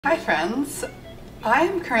Hi friends,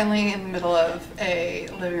 I'm currently in the middle of a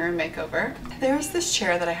living room makeover. There's this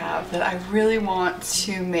chair that I have that I really want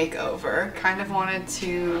to make over. Kind of wanted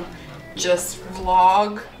to just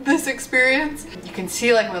vlog this experience. You can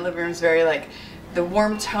see like my living room is very like the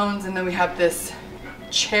warm tones, and then we have this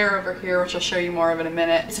chair over here which I'll show you more of in a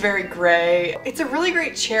minute. It's very gray. It's a really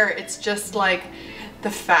great chair. It's just like the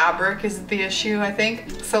fabric is the issue, I think.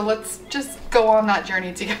 So let's just go on that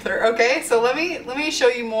journey together, okay? So let me show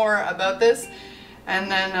you more about this, and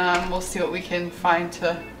then we'll see what we can find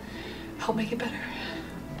to help make it better.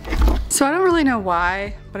 So I don't really know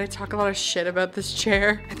why, but I talk a lot of shit about this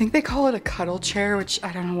chair. I think they call it a cuddle chair, which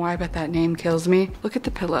I don't know why, but that name kills me. Look at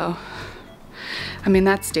the pillow. I mean,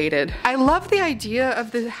 that's dated. I love the idea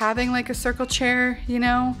of having like a circle chair, you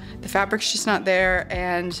know? The fabric's just not there,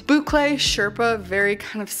 and BOUCLE, Sherpa, very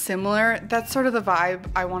kind of similar. That's sort of the vibe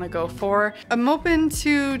I want to go for. I'm open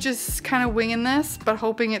to just kind of winging this, but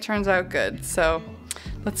hoping it turns out good. So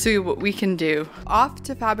let's see what we can do. Off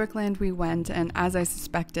to Fabricland we went, and as I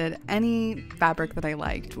suspected, any fabric that I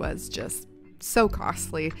liked was just so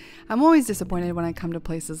costly. I'm always disappointed when I come to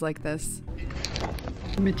places like this.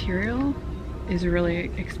 The material is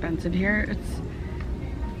really expensive here. It's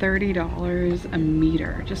 $30 a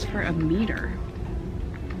meter, just for a meter.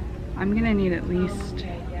 I'm gonna need at least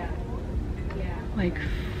like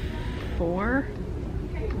 4.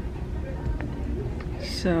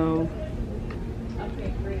 So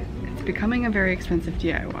it's becoming a very expensive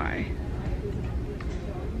DIY.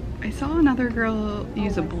 I saw another girl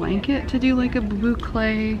use a blanket to do like a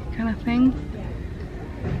BOUCLE kind of thing.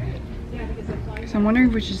 So I'm wondering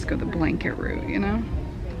if we should just go the blanket route, you know?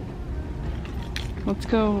 Let's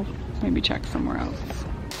go maybe check somewhere else.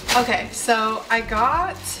 Okay, so I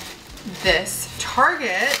got this.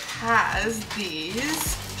 Target has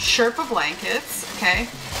these Sherpa blankets, okay?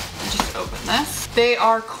 Just open this. They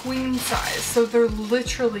are queen size, so they're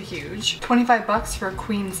literally huge. 25 bucks for a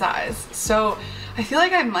queen size. So I feel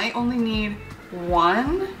like I might only need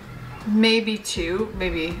 1, maybe 2,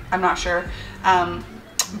 maybe, I'm not sure.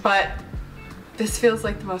 But this feels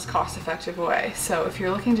like the most cost-effective way. So if you're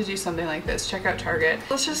looking to do something like this, check out Target.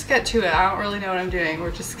 Let's just get to it. I don't really know what I'm doing. We're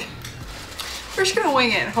just gonna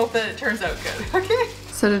wing it and hope that it turns out good, okay?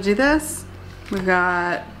 So to do this, we've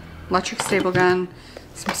got electric staple gun,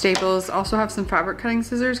 some staples, also have some fabric cutting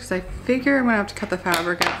scissors because I figure I'm gonna have to cut the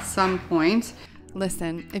fabric at some point.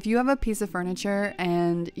 Listen, if you have a piece of furniture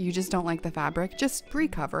and you just don't like the fabric, just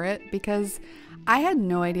recover it, because I had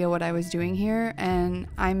no idea what I was doing here and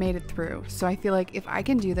I made it through. So I feel like if I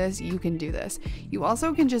can do this, you can do this. You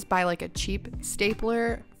also can just buy like a cheap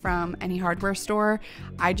stapler from any hardware store.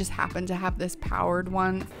 I just happen to have this powered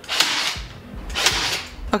one.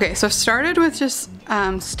 Okay, so I've started with just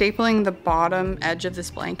stapling the bottom edge of this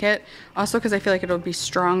blanket, also because I feel like it'll be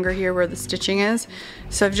stronger here where the stitching is.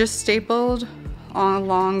 So I've just stapled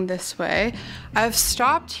along this way. I've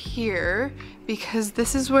stopped here because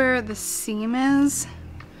this is where the seam is.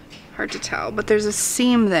 Hard to tell, but there's a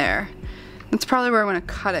seam there. That's probably where I want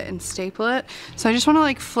to cut it and staple it. So I just want to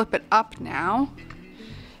like flip it up now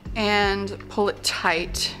and pull it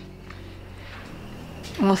tight.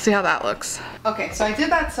 And we'll see how that looks. Okay, so I did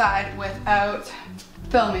that side without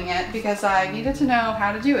filming it because I needed to know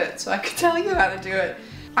how to do it so I could tell you how to do it.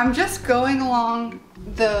 I'm just going along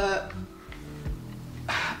the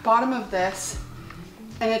bottom of this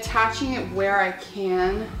and attaching it where I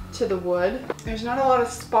can to the wood. There's not a lot of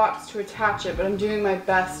spots to attach it, but I'm doing my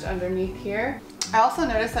best underneath here. I also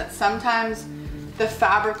noticed that sometimes the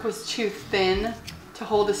fabric was too thin to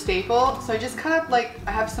hold a staple, so I just kind of like,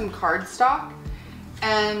 I have some cardstock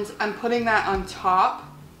and I'm putting that on top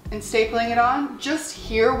and stapling it on just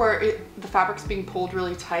here where the fabric's being pulled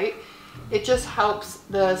really tight. It just helps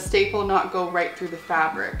the staple not go right through the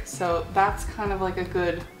fabric. So that's kind of like a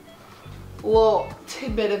good little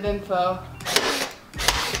tidbit of info.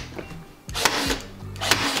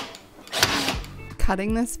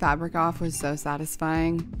 Cutting this fabric off was so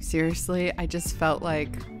satisfying. Seriously, I just felt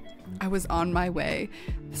like I was on my way.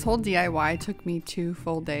 This whole DIY took me 2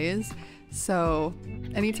 full days. So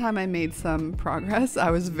anytime I made some progress, I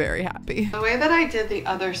was very happy. The way that I did the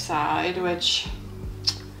other side, which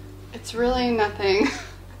it's really nothing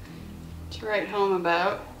to write home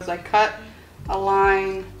about, is I cut a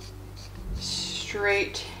line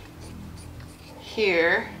straight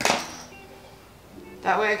here.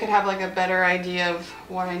 That way I could have like a better idea of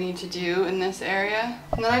what I need to do in this area.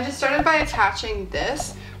 And then I just started by attaching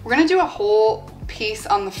this. We're gonna do a whole piece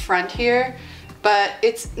on the front here, but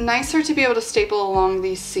it's nicer to be able to staple along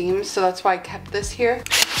these seams, so that's why I kept this here.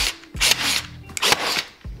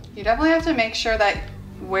 You definitely have to make sure that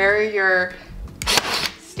where you're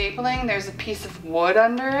stapling, there's a piece of wood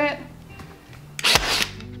under it.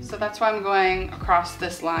 So that's why I'm going across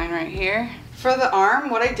this line right here. For the arm,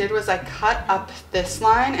 what I did was I cut up this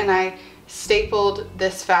line and I stapled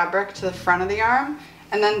this fabric to the front of the arm,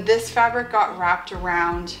 and then this fabric got wrapped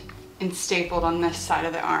around and stapled on this side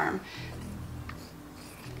of the arm.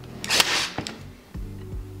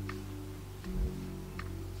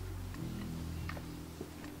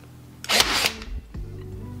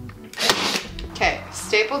 Okay,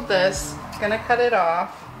 stapled this, gonna cut it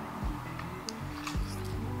off.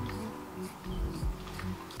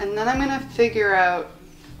 And then I'm gonna figure out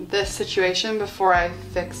this situation before I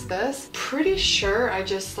fix this. Pretty sure I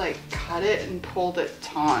just like cut it and pulled it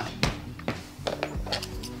taut.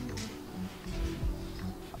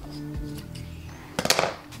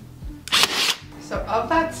 So of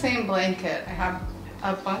that same blanket, I have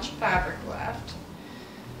a bunch of fabric left.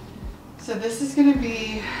 So this is gonna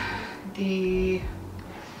be the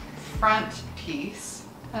front piece.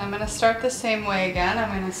 And I'm gonna start the same way again. I'm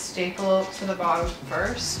gonna staple to the bottom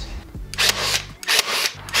first.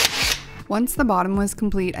 Once the bottom was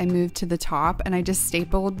complete, I moved to the top and I just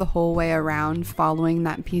stapled the whole way around, following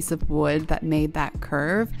that piece of wood that made that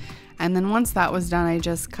curve. And then once that was done, I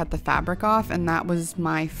just cut the fabric off, and that was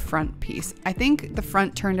my front piece. I think the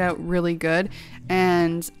front turned out really good,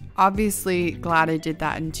 and obviously glad I did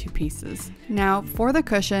that in 2 pieces. Now for the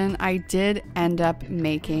cushion, I did end up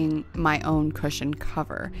making my own cushion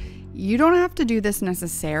cover. You don't have to do this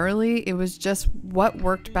necessarily. It was just what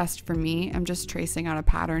worked best for me. I'm just tracing out a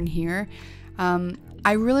pattern here.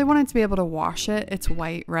 I really wanted to be able to wash it. It's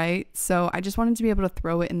white, right? So I just wanted to be able to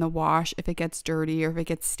throw it in the wash if it gets dirty or if it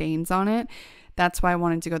gets stains on it. That's why I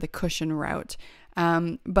wanted to go the cushion route.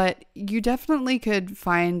 But you definitely could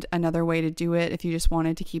find another way to do it if you just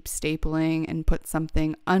wanted to keep stapling and put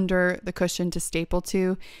something under the cushion to staple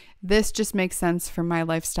to. This just makes sense for my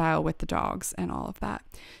lifestyle with the dogs and all of that.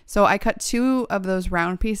 So I cut 2 of those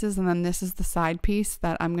round pieces, and then this is the side piece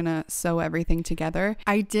that I'm gonna sew everything together.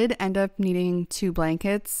 I did end up needing 2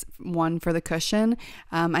 blankets, one for the cushion.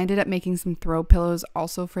 I ended up making some throw pillows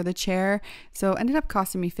also for the chair. So it ended up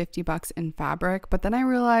costing me $50 in fabric, but then I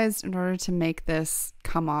realized in order to make this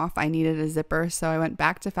come off, I needed a zipper. So I went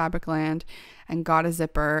back to Fabricland and got a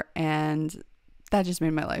zipper, and that just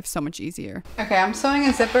made my life so much easier. Okay, I'm sewing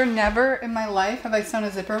a zipper. Never in my life have I sewn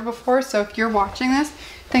a zipper before. So if you're watching this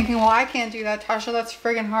thinking, well, I can't do that, Tasha, that's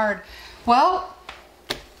friggin' hard. Well,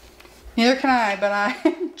 neither can I, but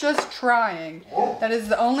I'm just trying. That is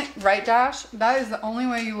the only, right, Dash? That is the only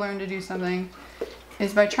way you learn to do something,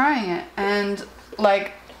 is by trying it. And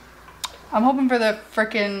like, I'm hoping for the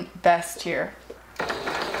frickin' best here.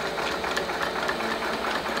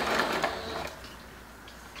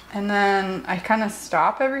 And then I kind of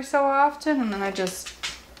stop every so often, and then I just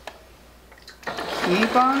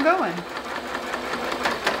keep on going.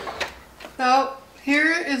 So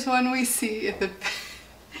here is when we see if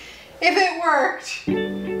it worked.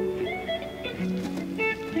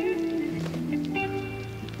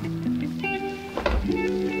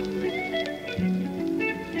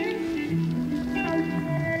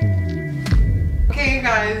 Okay, you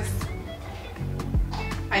guys,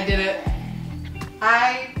 I did it.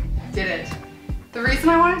 I did it. The reason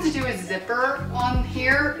I wanted to do a zipper on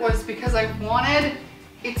here was because I wanted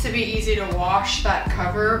it to be easy to wash that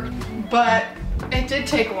cover, but it did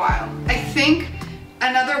take a while. I think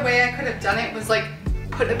another way I could have done it was like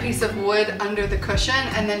put a piece of wood under the cushion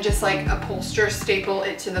and then just like upholster staple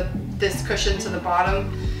it to this cushion to the bottom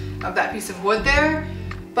of that piece of wood there.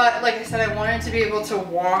 But like I said, I wanted to be able to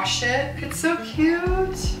wash it. It's so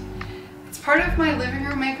cute. It's part of my living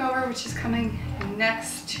room makeover, which is coming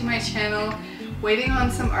next to my channel. Waiting on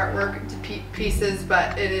some artwork pieces,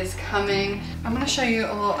 but it is coming. I'm gonna show you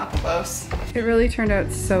a little up close. It really turned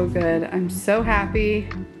out so good. I'm so happy.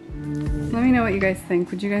 Let me know what you guys think.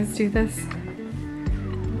 Would you guys do this?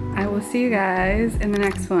 I will see you guys in the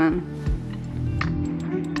next one.